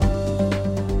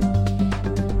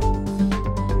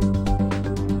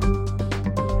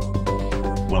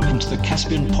to the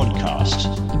Caspian Podcast,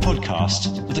 the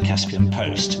podcast of the Caspian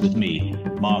Post, with me,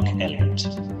 Mark Elliott.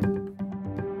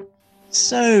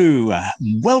 So,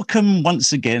 welcome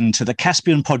once again to the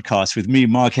Caspian Podcast with me,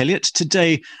 Mark Elliott.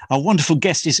 Today, our wonderful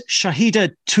guest is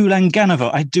Shahida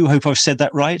Tulanganova. I do hope I've said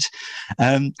that right.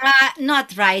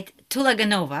 Not right.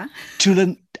 Tulaganova.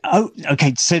 Oh,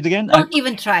 okay, say it again. Don't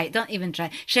even try.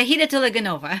 Shahida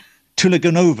Tulaganova.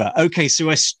 Tulaganova. Okay, so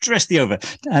I stress the over.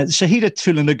 Shahida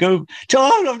Tulaganova.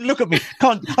 Oh, look at me. I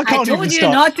can't I told you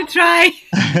not to try.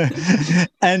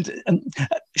 and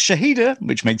Shahida,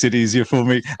 which makes it easier for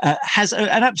me, has an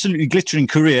absolutely glittering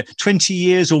career, 20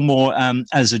 years or more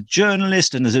as a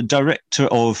journalist and as a director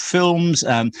of films,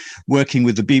 working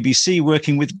with the BBC,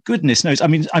 working with goodness knows. I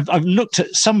mean, I've looked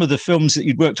at some of the films that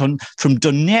you'd worked on, from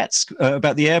Donetsk,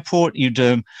 about the airport. You'd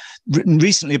written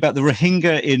recently about the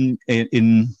Rohingya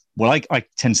in well, I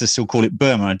tend to still call it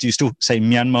Burma. Do you still say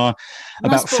Myanmar?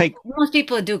 Most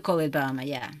people do call it Burma,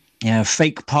 yeah. Yeah,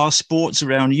 fake passports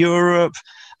around Europe.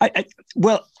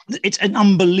 Well, it's an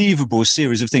unbelievable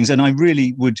series of things, and I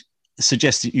really would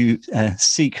suggest that you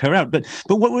seek her out. But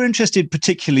what we're interested,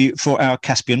 particularly for our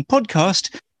Caspian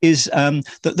podcast, is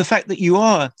the fact that you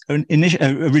are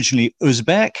originally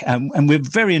Uzbek, and we're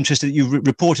very interested that you've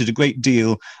reported a great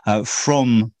deal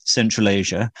from Central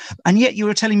Asia, and yet you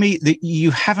were telling me that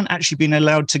you haven't actually been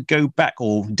allowed to go back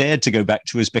or dared to go back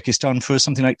to Uzbekistan for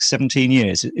something like 17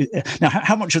 years. Now,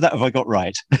 how much of that have I got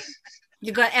right?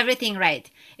 You got everything right,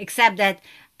 except that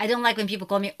I don't like when people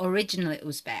call me originally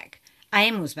Uzbek. I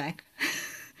am Uzbek.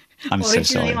 I'm originally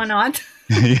so sorry. Or not.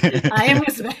 I am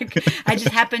Uzbek. I just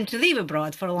happened to live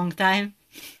abroad for a long time.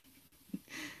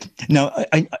 Now,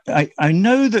 I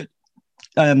know that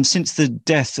since the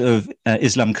death of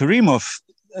Islam Karimov,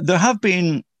 there have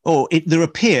been, there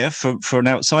appear for an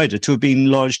outsider to have been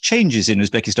large changes in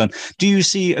Uzbekistan. Do you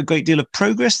see a great deal of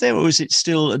progress there, or is it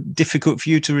still difficult for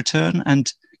you to return?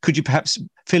 And could you perhaps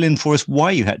fill in for us why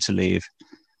you had to leave?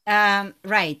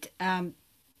 Right.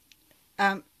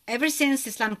 Ever since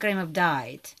Islam Karimov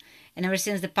died, and ever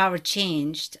since the power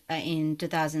changed in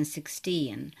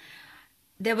 2016,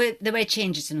 there were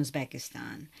changes in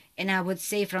Uzbekistan. And I would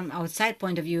say from outside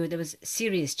point of view, there was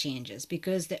serious changes,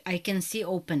 because I can see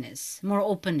more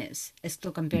openness as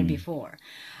to compare before.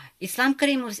 Islam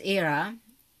Karimov's era,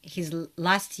 his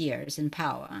last years in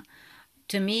power,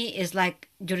 to me is like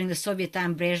during the Soviet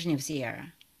time, Brezhnev's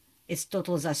era. It's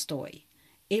total zastoy.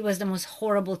 It was the most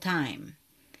horrible time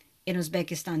in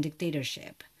Uzbekistan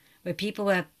dictatorship, where people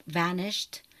were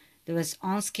vanished. There was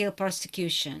on-scale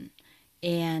persecution,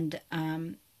 and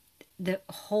the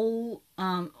whole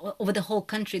over the whole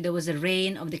country there was a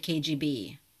reign of the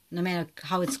KGB. No matter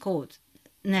how it's called,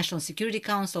 National Security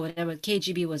Council, whatever,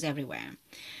 KGB was everywhere.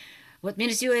 What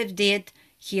Mirziyoyev did,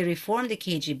 he reformed the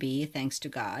KGB, thanks to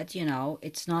God. You know,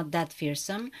 it's not that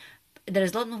fearsome. There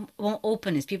is a lot more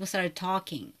openness. People started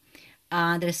talking.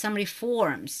 There's some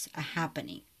reforms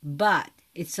happening, but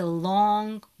it's a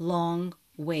long, long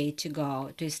way to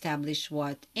go to establish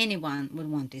what anyone would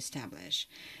want to establish.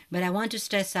 But I want to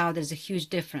stress out there's a huge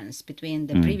difference between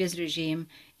the previous regime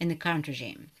and the current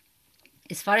regime.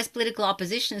 As far as political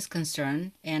opposition is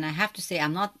concerned, and I have to say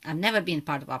I've never been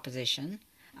part of opposition.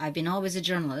 I've been always a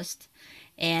journalist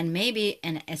and maybe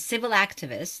a civil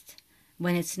activist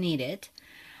when it's needed.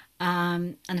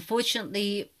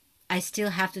 Unfortunately, I still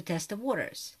have to test the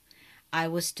waters. I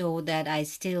was told that I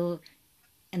still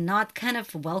am not kind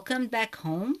of welcomed back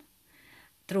home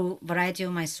through a variety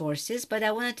of my sources, but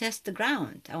I want to test the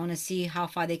ground. I want to see how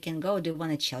far they can go. Do they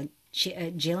want to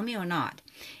jail me or not?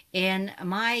 And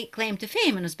my claim to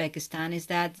fame in Uzbekistan is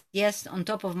that, yes, on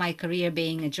top of my career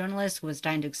being a journalist who was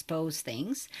trying to expose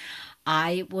things,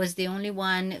 I was the only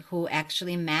one who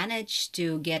actually managed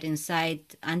to get inside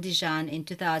Andijan in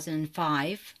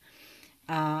 2005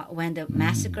 when the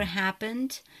massacre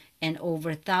happened, and over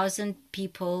 1,000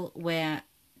 people were,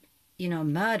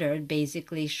 murdered,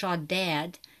 basically shot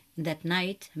dead that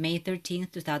night, May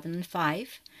 13th,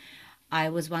 2005. I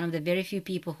was one of the very few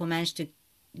people who managed to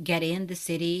get in the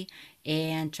city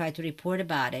and try to report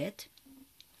about it.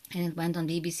 And it went on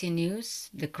BBC News,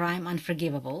 the crime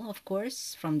unforgivable, of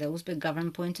course, from the Uzbek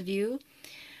government point of view.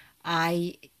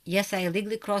 I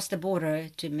illegally crossed the border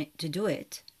to do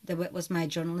it. That was my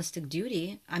journalistic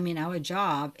duty. I mean, our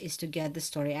job is to get the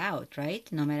story out, right?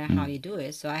 No matter how you do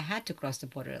it. So I had to cross the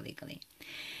border illegally.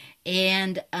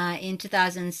 And in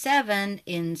 2007,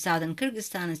 in southern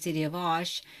Kyrgyzstan, in the city of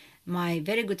Osh, my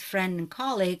very good friend and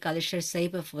colleague, Alisher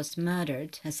Saipov, was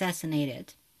murdered,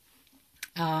 assassinated.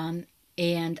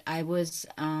 And I was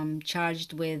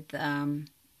charged with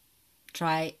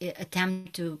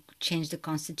attempt to change the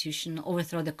constitution,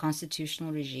 overthrow the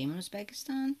constitutional regime in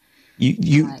Uzbekistan.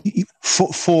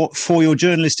 For your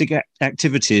journalistic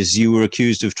activities, you were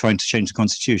accused of trying to change the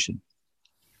constitution.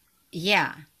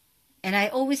 Yeah. And I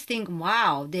always think,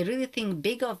 wow, they really think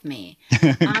big of me.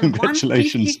 I'm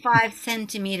Congratulations. 155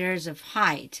 centimeters of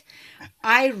height.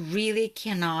 I really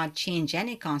cannot change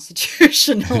any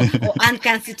constitutional or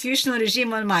unconstitutional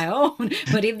regime on my own.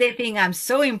 But if they think I'm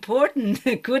so important,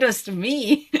 kudos to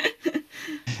me.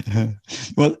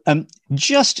 Well,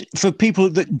 just for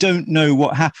people that don't know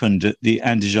what happened at the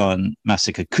Andijan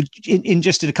massacre, could in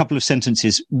just a couple of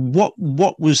sentences, what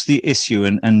was the issue,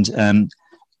 and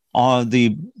are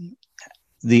the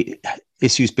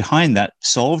issues behind that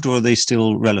solved, or are they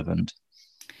still relevant?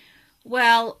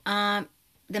 Well,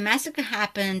 the massacre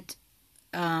happened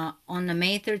on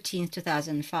May 13th,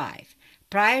 2005.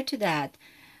 Prior to that,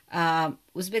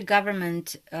 Uzbek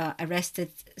government arrested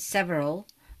several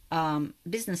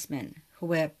businessmen who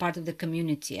were part of the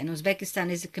community. And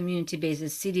Uzbekistan is a community-based, a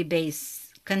city-based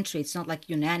country. It's not like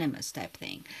unanimous type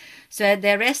thing. So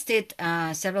they arrested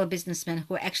several businessmen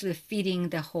who were actually feeding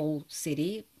the whole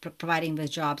city, providing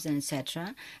with jobs and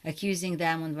etc., accusing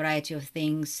them on a variety of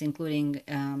things, including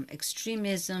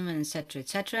extremism and etc.,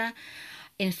 etc.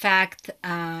 In fact,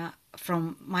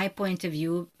 from my point of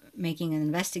view, making an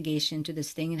investigation to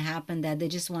this thing, it happened that they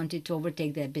just wanted to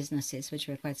overtake their businesses, which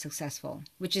were quite successful,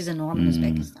 which is a norm in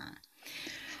Uzbekistan.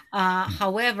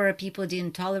 However, people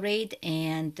didn't tolerate,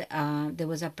 and there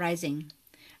was uprising.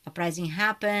 Uprising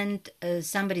happened.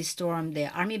 Somebody stormed the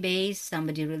army base.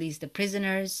 Somebody released the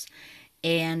prisoners,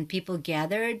 and people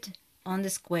gathered on the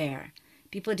square.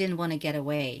 People didn't want to get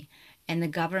away, and the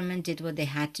government did what they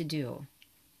had to do.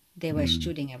 They were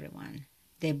shooting everyone.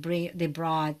 They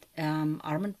brought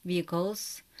armored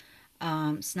vehicles,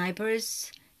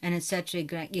 snipers, and etc.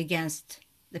 against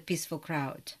the peaceful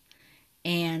crowd.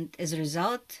 And as a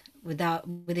result,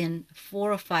 within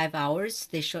 4 or 5 hours,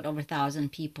 they shot over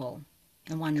 1,000 people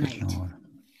in one Good night. Lord.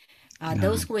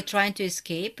 Those No. who were trying to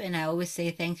escape, and I always say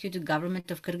thank you to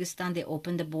government of Kyrgyzstan, they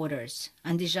opened the borders.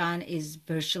 Andijan is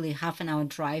virtually half an hour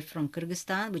drive from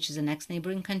Kyrgyzstan, which is the next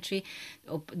neighboring country.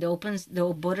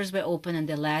 The borders were open, and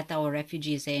they let our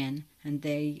refugees in, and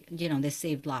they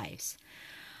saved lives.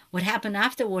 What happened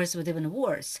afterwards was even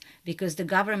worse because the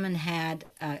government had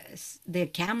their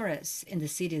cameras in the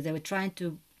city. They were trying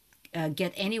to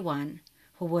get anyone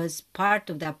who was part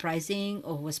of the uprising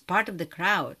or who was part of the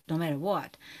crowd, no matter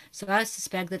what. So I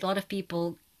suspect that a lot of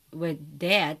people were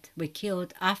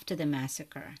killed after the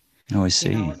massacre, Oh, I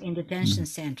see. in detention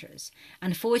centers.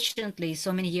 Unfortunately,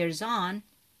 so many years on,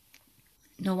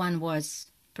 no one was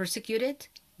persecuted,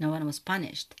 no one was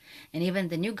punished. And even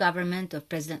the new government of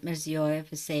President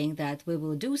Mirziyoyev is saying that we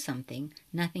will do something.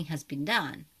 Nothing has been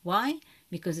done. Why?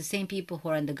 Because the same people who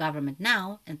are in the government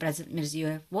now, and President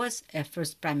Mirziyoyev was a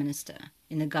first prime minister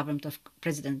in the government of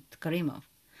President Karimov,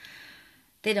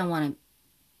 they don't want to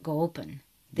go open.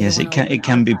 They Yes, don't want to open it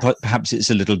can be. archives. Perhaps it's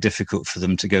a little difficult for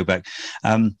them to go back.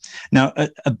 Now,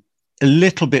 a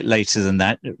little bit later than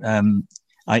that,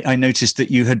 I noticed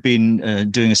that you had been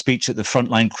doing a speech at the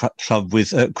Frontline Club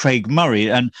with Craig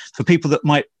Murray, and for people that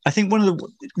might, I think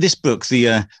this book,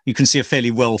 you can see a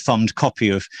fairly well-thumbed copy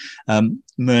of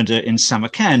Murder in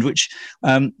Samarkand, which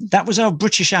that was our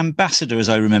British ambassador, as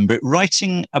I remember it,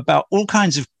 writing about all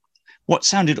kinds of what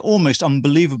sounded almost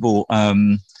unbelievable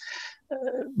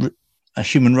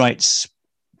human rights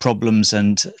problems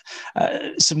and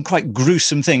some quite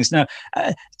gruesome things. Now,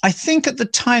 I think at the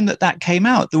time that came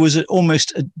out, there was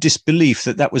almost a disbelief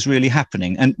that was really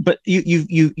happening. But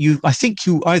I think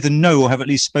you either know or have at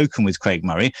least spoken with Craig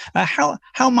Murray.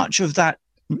 How much of that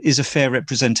is a fair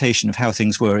representation of how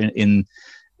things were in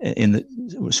the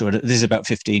sort of, this is about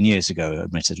 15 years ago,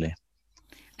 admittedly.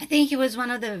 I think he was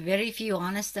one of the very few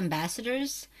honest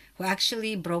ambassadors who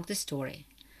actually broke the story,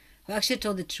 who actually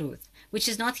told the truth, which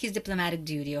is not his diplomatic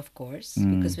duty, of course,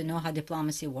 because we know how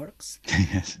diplomacy works.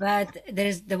 Yes. But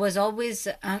there was always,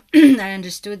 I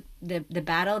understood the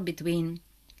battle between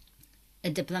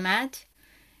a diplomat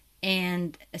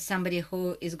and somebody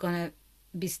who is going to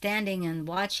be standing and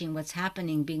watching what's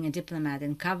happening, being a diplomat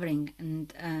and covering,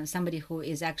 and somebody who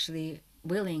is actually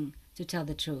willing to tell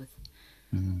the truth.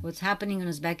 What's happening in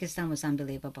Uzbekistan was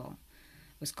unbelievable.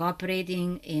 Was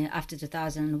cooperating after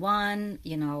 2001,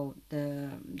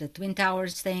 the Twin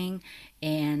Towers thing,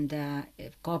 and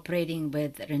cooperating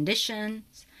with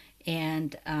renditions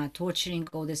and torturing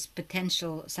all these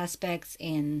potential suspects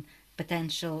in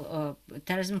potential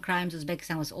terrorism crimes.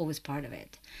 Uzbekistan was always part of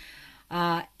it.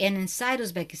 And inside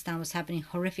Uzbekistan was happening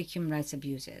horrific human rights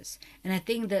abuses. And I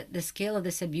think that the scale of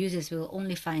these abuses we'll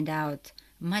only find out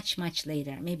much, much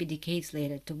later, maybe decades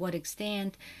later, to what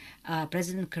extent former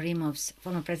President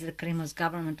Karimov's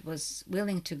government was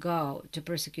willing to go to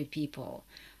persecute people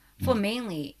for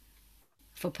mainly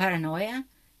for paranoia,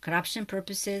 corruption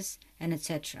purposes, and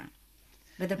etc.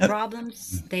 But the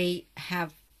problems they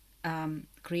have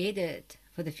created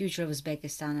for the future of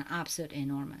Uzbekistan are absolutely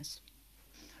enormous.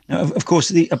 Now, of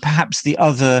course, perhaps the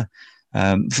other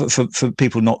for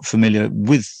people not familiar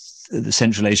with the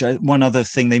Central Asia, one other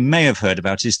thing they may have heard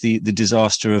about is the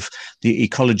disaster of the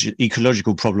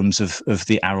ecological problems of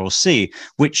the Aral Sea,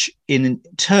 which in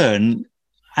turn,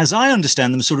 as I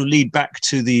understand them, sort of lead back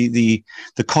to the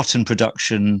cotton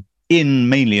production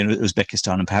mainly in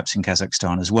Uzbekistan and perhaps in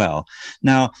Kazakhstan as well.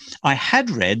 Now, I had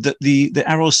read that the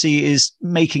Aral Sea is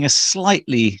making a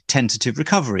slightly tentative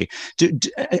recovery. Do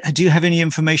you have any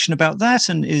information about that?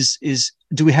 And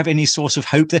do we have any source of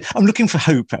hope there? I'm looking for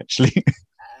hope, actually.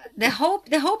 The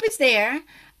hope is there.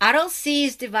 Aral Sea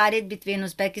is divided between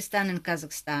Uzbekistan and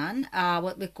Kazakhstan.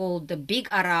 What we call the big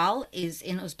Aral is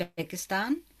in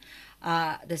Uzbekistan.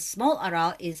 The small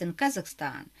Aral is in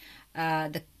Kazakhstan.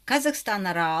 The Kazakhstan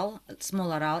Aral,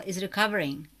 small Aral, is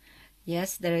recovering.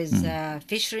 Yes, there is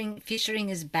fishing. Fishing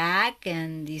is back,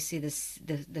 and you see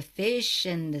the fish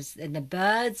and the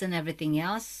birds and everything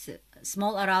else.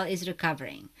 Small Aral is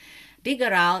recovering. Big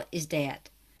Aral is dead,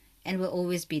 and will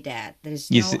always be dead. There is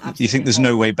you think there's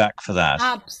no way back for that?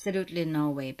 Absolutely no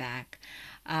way back.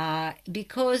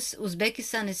 Because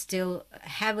Uzbekistan is still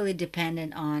heavily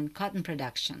dependent on cotton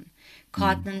production.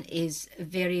 Cotton is a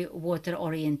very water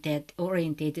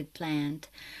orientated plant,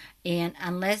 and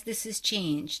unless this is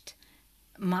changed,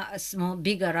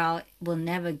 big Aral will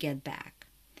never get back.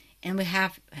 And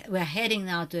we're heading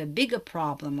now to a bigger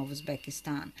problem of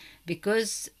Uzbekistan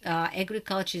because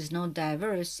agriculture is not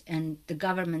diverse, and the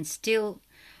government still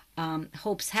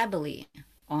hopes heavily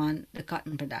on the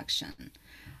cotton production.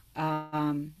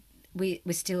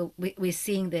 We're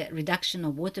seeing the reduction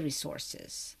of water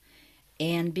resources,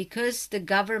 and because the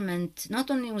government, not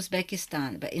only in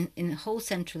Uzbekistan but in whole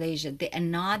Central Asia, they are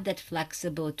not that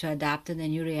flexible to adapt to the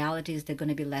new realities. They're going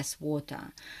to be less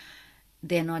water.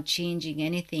 They're not changing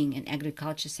anything in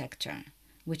agriculture sector,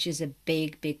 which is a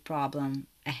big problem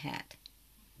ahead.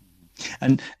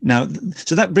 And now,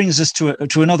 so that brings us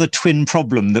to another twin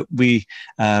problem that we.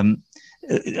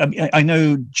 I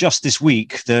know just this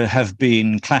week there have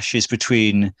been clashes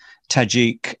between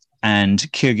Tajik and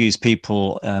Kyrgyz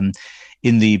people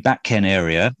in the Batken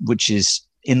area, which is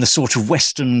in the sort of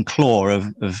western claw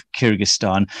of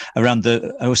Kyrgyzstan, around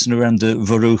the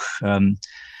Voruch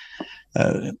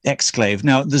exclave.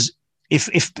 Now,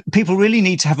 if people really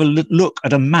need to have a look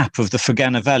at a map of the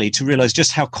Fergana Valley to realize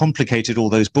just how complicated all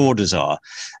those borders are,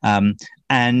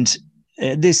 and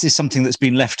this is something that's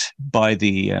been left by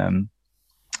the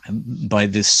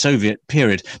Soviet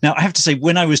period. Now, I have to say,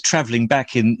 when I was traveling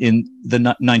back in the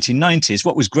 1990s,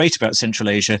 what was great about Central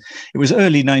Asia, it was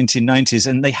early 1990s,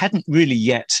 and they hadn't really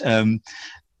yet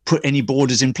put any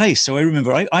borders in place. So I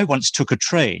remember I once took a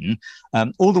train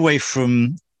all the way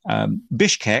from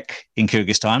Bishkek in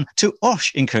Kyrgyzstan to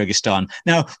Osh in Kyrgyzstan.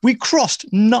 Now, we crossed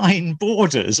 9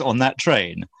 borders on that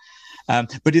train.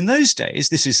 But in those days,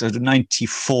 this is sort of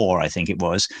 94, I think it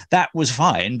was, that was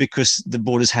fine because the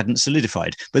borders hadn't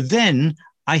solidified. But then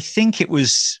I think it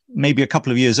was maybe a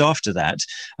couple of years after that,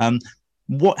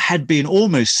 what had been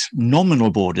almost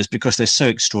nominal borders, because they're so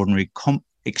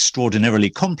extraordinarily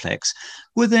complex,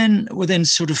 were then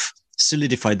sort of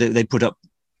solidified. They put up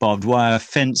barbed wire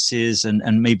fences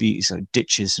and maybe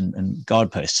ditches and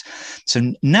guard posts.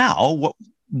 So now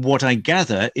what I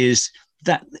gather is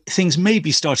that things may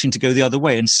be starting to go the other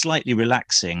way and slightly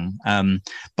relaxing,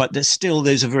 but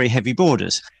those are very heavy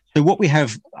borders. So what we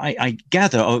have, I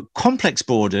gather, are complex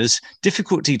borders,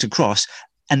 difficulty to cross,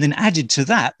 and then added to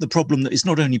that, the problem that it's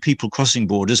not only people crossing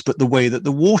borders, but the way that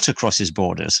the water crosses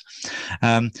borders.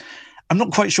 I'm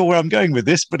not quite sure where I'm going with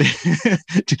this, but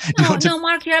No,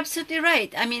 Mark, you're absolutely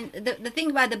right. I mean, the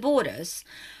thing about the borders,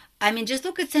 I mean, just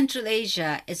look at Central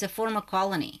Asia as a former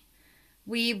colony.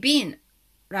 We've been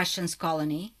Russian's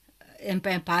colony,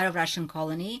 empire of Russian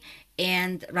colony,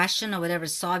 and Russian or whatever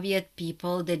Soviet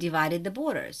people, they divided the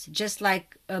borders, just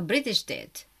like British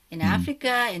did in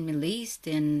Africa, in Middle East,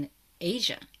 in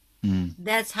Asia.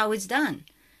 That's how it's done.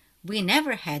 We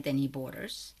never had any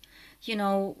borders.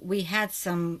 We had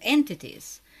some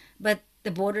entities, but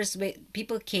the borders,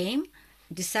 people came,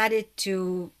 decided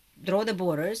to draw the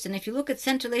borders, and if you look at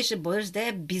Central Asia borders,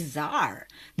 they're bizarre.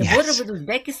 The border Yes. with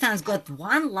Uzbekistan's got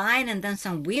one line and then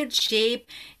some weird shape,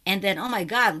 and then, oh my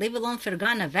God, leave alone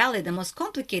Fergana Valley, the most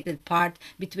complicated part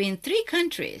between three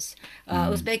countries,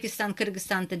 Mm. Uzbekistan,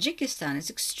 Kyrgyzstan, Tajikistan. It's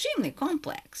extremely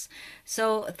complex.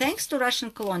 So thanks to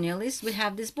Russian colonialists, we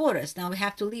have these borders. Now we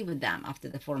have to live with them after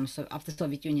after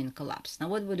Soviet Union collapsed. Now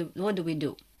what do we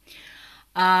do?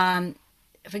 Um,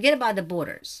 Forget about the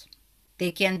borders.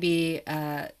 They can be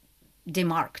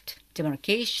demarked,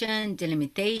 demarcation,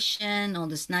 delimitation, all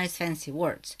these nice fancy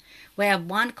words. We have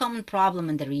one common problem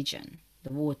in the region,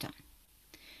 the water.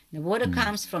 The water Mm.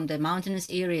 comes from the mountainous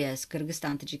areas,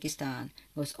 Kyrgyzstan, Tajikistan,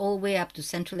 goes all the way up to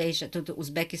Central Asia, to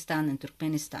Uzbekistan and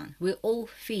Turkmenistan. We all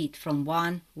feed from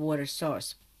one water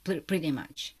source, pretty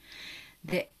much.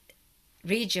 The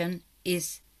region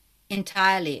is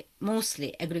entirely, mostly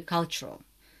agricultural.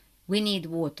 We need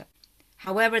water.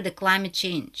 However, the climate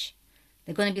change,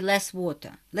 there's going to be less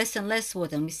water, less and less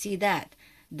water, and we see that.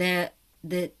 The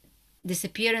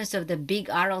disappearance of the big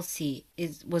Aral Sea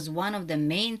was one of the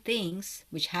main things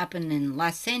which happened in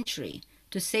last century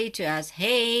to say to us,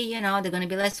 hey, there's going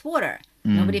to be less water.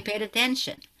 Mm. Nobody paid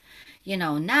attention.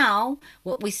 Now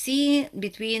what we see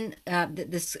between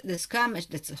this skirmish,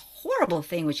 that's a horrible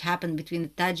thing which happened between the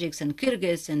Tajiks and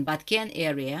Kyrgyz and Batken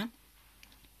area,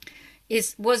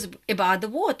 was about the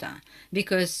water,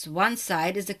 because one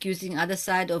side is accusing other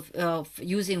side of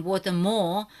using water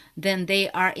more than they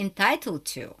are entitled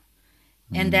to.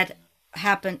 And that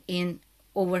happened in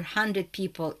over 100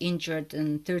 people injured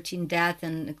and 13 deaths,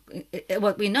 and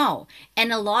what we know,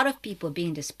 and a lot of people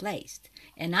being displaced.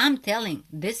 And I'm telling,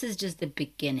 this is just the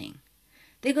beginning.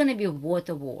 They're going to be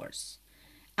water wars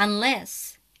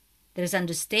unless there's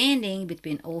understanding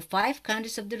between all 5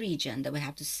 countries of the region that we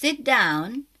have to sit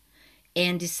down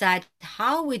and decide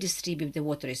how we distribute the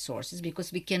water resources,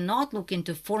 because we cannot look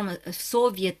into former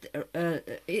Soviet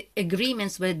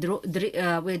agreements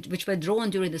which were drawn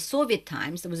during the Soviet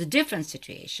times. There was a different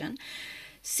situation.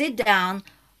 Sit down,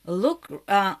 look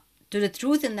to the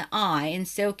truth in the eye and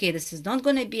say, okay, this is not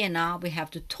going to be enough. We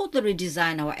have to totally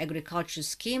redesign our agriculture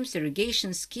schemes,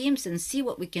 irrigation schemes, and see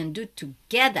what we can do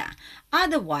together.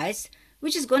 Otherwise, we're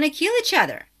just going to kill each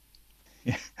other.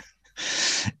 Yeah.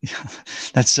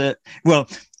 That's well,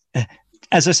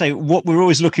 as I say, what we're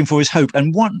always looking for is hope.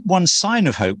 And one sign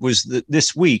of hope was that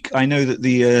this week, I know that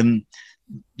the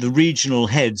regional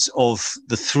heads of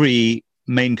the 3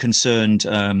 main concerned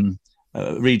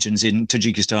regions in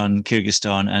Tajikistan,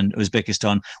 Kyrgyzstan, and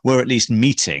Uzbekistan were at least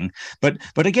meeting. But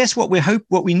I guess what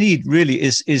we need really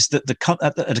is that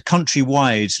at a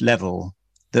countrywide level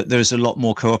that there's a lot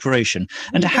more cooperation.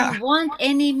 And we don't want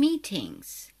any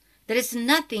meetings. There is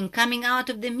nothing coming out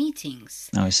of the meetings.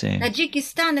 Oh, I see.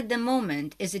 Tajikistan at the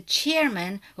moment is a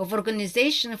chairman of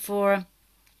organization for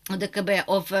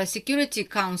the Security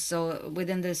Council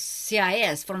within the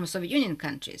CIS, former Soviet Union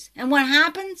countries. And what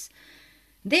happens?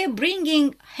 They're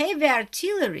bringing heavy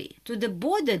artillery to the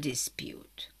border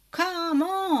dispute. Come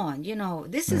on,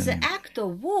 this is an act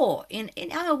of war. In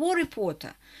our war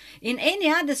reporter, in any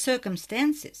other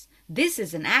circumstances, this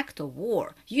is an act of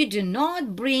war. You do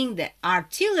not bring the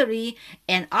artillery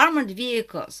and armored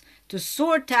vehicles to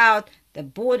sort out the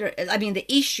border, the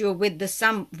issue with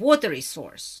some water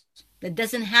resource. That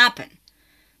doesn't happen.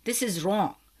 This is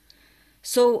wrong.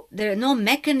 So there are no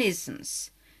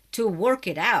mechanisms to work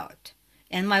it out.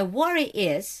 And my worry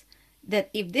is that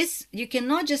you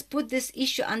cannot just put this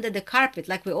issue under the carpet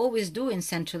like we always do in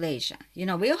Central Asia. We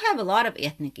all have a lot of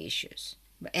ethnic issues.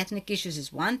 But ethnic issues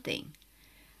is one thing.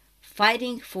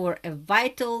 Fighting for a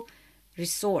vital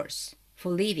resource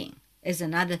for living is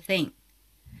another thing.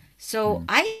 So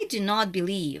I do not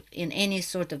believe in any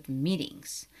sort of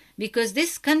meetings, because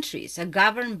these countries are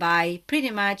governed by pretty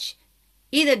much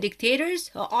either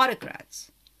dictators or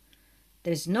autocrats.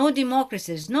 There's no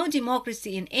democracy. There's no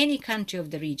democracy in any country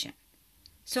of the region.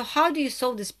 So how do you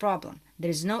solve this problem? There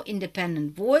is no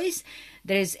independent voice.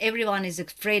 Everyone is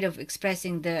afraid of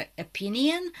expressing the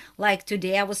opinion. Like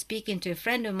today, I was speaking to a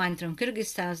friend of mine from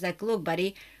Kyrgyzstan. I was like, look,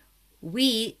 buddy,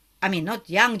 not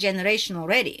young generation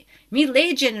already,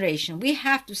 middle-aged generation, we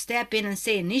have to step in and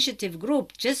say initiative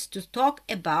group just to talk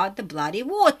about the bloody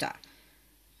water.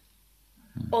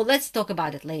 Or let's talk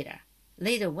about it later.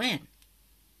 Later when?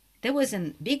 There was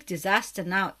a big disaster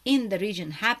now in the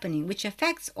region happening, which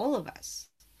affects all of us.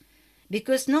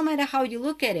 Because no matter how you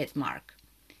look at it, Mark,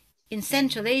 in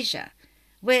Central Asia,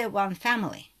 we're one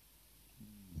family.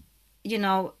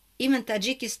 Even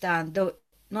Tajikistan, though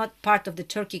not part of the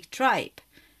Turkic tribe,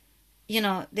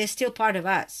 they're still part of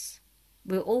us.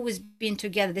 We've always been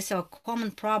together. This is our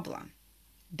common problem.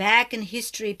 Back in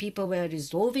history, people were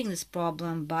resolving this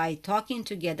problem by talking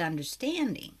together,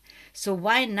 understanding. So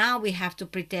why now we have to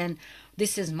pretend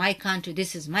this is my country,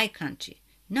 this is my country?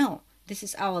 No, this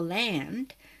is our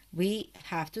land. We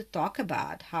have to talk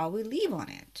about how we live on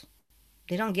it.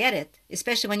 They don't get it,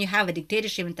 especially when you have a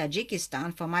dictatorship in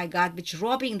Tajikistan, for my God, which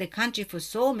robbing the country for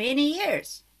so many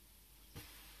years.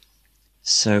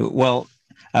 So, well,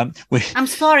 I'm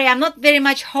sorry, I'm not very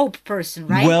much hope person,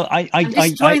 right? Well, I'm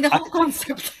destroying the whole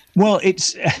concept. Well,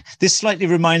 it's this slightly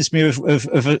reminds me of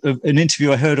an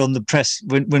interview I heard on the press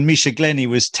when Misha Glenny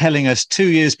was telling us 2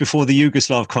 years before the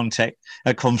Yugoslav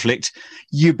conflict,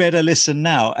 you better listen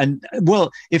now. And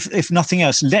well, if nothing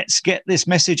else, let's get this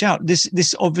message out.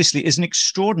 This obviously is an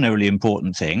extraordinarily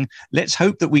important thing. Let's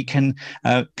hope that we can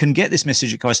get this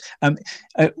message across.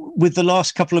 With the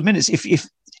last couple of minutes,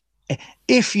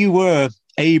 if you were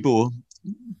able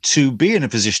to be in a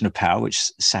position of power, which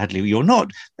sadly you're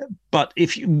not, but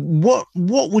what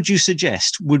would you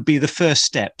suggest would be the first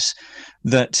steps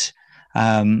that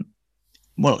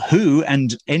who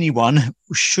and anyone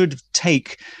should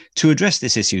take to address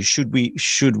this issue? Should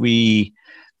we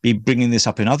be bringing this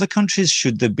up in other countries?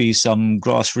 Should there be some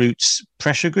grassroots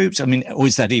pressure groups? I mean, or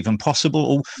is that even possible?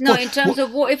 Or no, in terms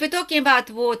of if we're talking about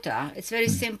water, it's very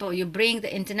simple. You bring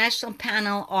the international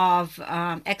panel of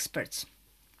experts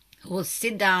who will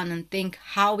sit down and think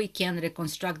how we can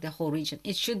reconstruct the whole region.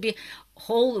 It should be a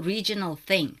whole regional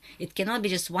thing. It cannot be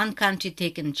just one country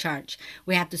taking charge.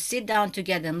 We have to sit down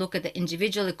together and look at the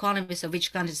individual economies of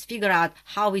each country, figure out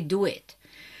how we do it.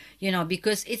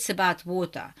 Because it's about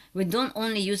water. We don't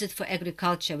only use it for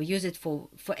agriculture, we use it for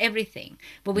everything,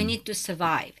 but we need to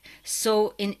survive.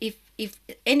 So if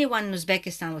anyone in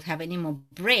Uzbekistan would have any more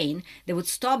brain, they would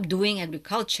stop doing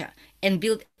agriculture and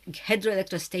build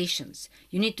hydroelectric stations.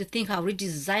 You need to think how we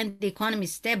redesign the economy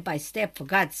step by step. For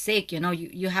God's sake,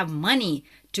 you have money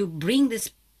to bring this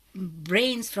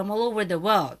brains from all over the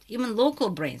world, even local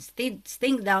brains. They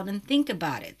think down and think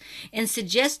about it and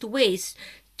suggest ways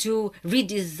to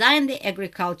redesign the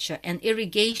agriculture and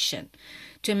irrigation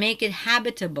to make it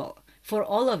habitable for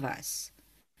all of us.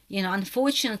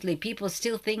 Unfortunately, people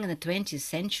still think in the 20th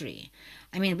century.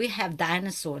 I mean, we have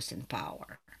dinosaurs in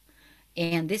power,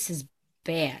 and this is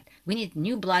bad. We need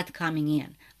new blood coming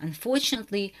in.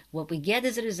 Unfortunately, what we get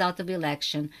as a result of the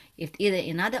election, if either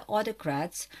another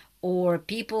autocrats or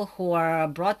people who are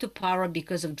brought to power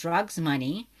because of drugs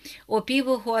money, or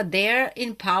people who are there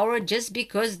in power just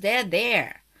because they're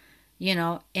there.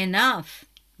 Enough.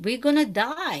 We're going to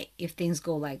die if things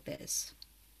go like this.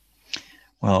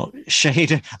 Well,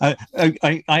 Shahida,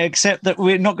 I accept that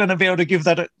we're not going to be able to give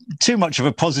that too much of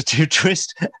a positive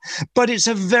twist, but it's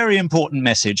a very important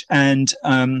message. And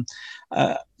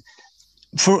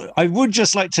I would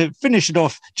just like to finish it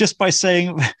off just by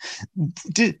saying,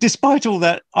 despite all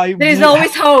that, there's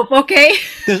always hope. Okay,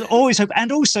 there's always hope,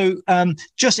 and also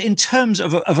just in terms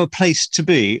of a place to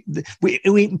be,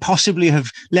 we possibly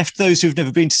have left those who've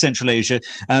never been to Central Asia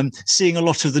seeing a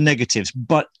lot of the negatives.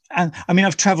 But I mean,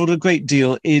 I've travelled a great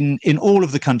deal in all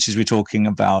of the countries we're talking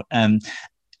about,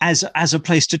 as a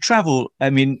place to travel. I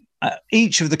mean,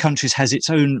 each of the countries has its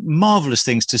own marvelous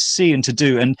things to see and to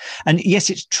do, and yes,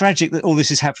 it's tragic that all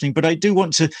this is happening, but I do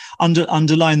want to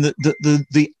underline that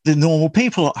the normal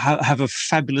people have a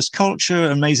fabulous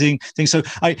culture, amazing things. So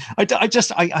I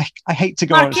hate to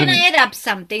go on. Can I add up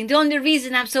something? The only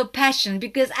reason I'm so passionate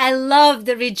because I love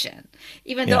the region,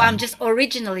 even though I'm just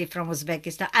originally from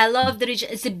Uzbekistan. I love the region.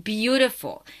 It's a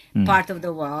beautiful part of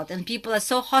the world, and people are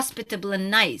so hospitable and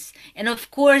nice, and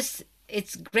of course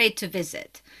it's great to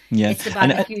visit. Yeah, it's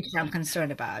about the future I'm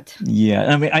concerned about. Yeah,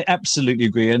 I mean, I absolutely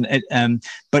agree,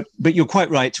 but you're quite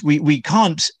right. We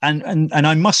can't, and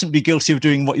I mustn't be guilty of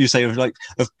doing what you say of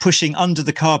pushing under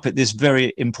the carpet this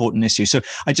very important issue. So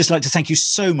I'd just like to thank you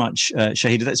so much,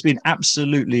 Shahida. That's been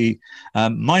absolutely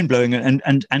mind blowing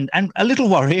and a little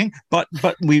worrying, but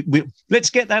we let's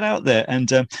get that out there. And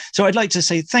so I'd like to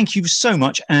say thank you so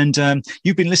much. And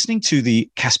you've been listening to the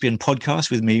Caspian Podcast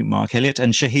with me, Mark Elliott,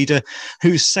 and Shahida,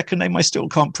 whose second name I still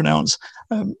can't pronounce.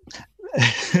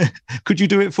 Could you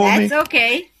do it for me? That's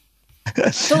okay.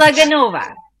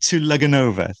 Tulaganova.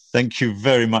 Tulaganova. Thank you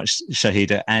very much,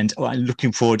 Shahida. And I'm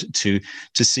looking forward to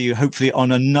see you hopefully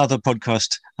on another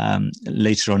podcast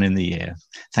later on in the year.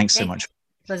 Thanks so much.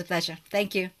 It was a pleasure.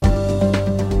 Thank you.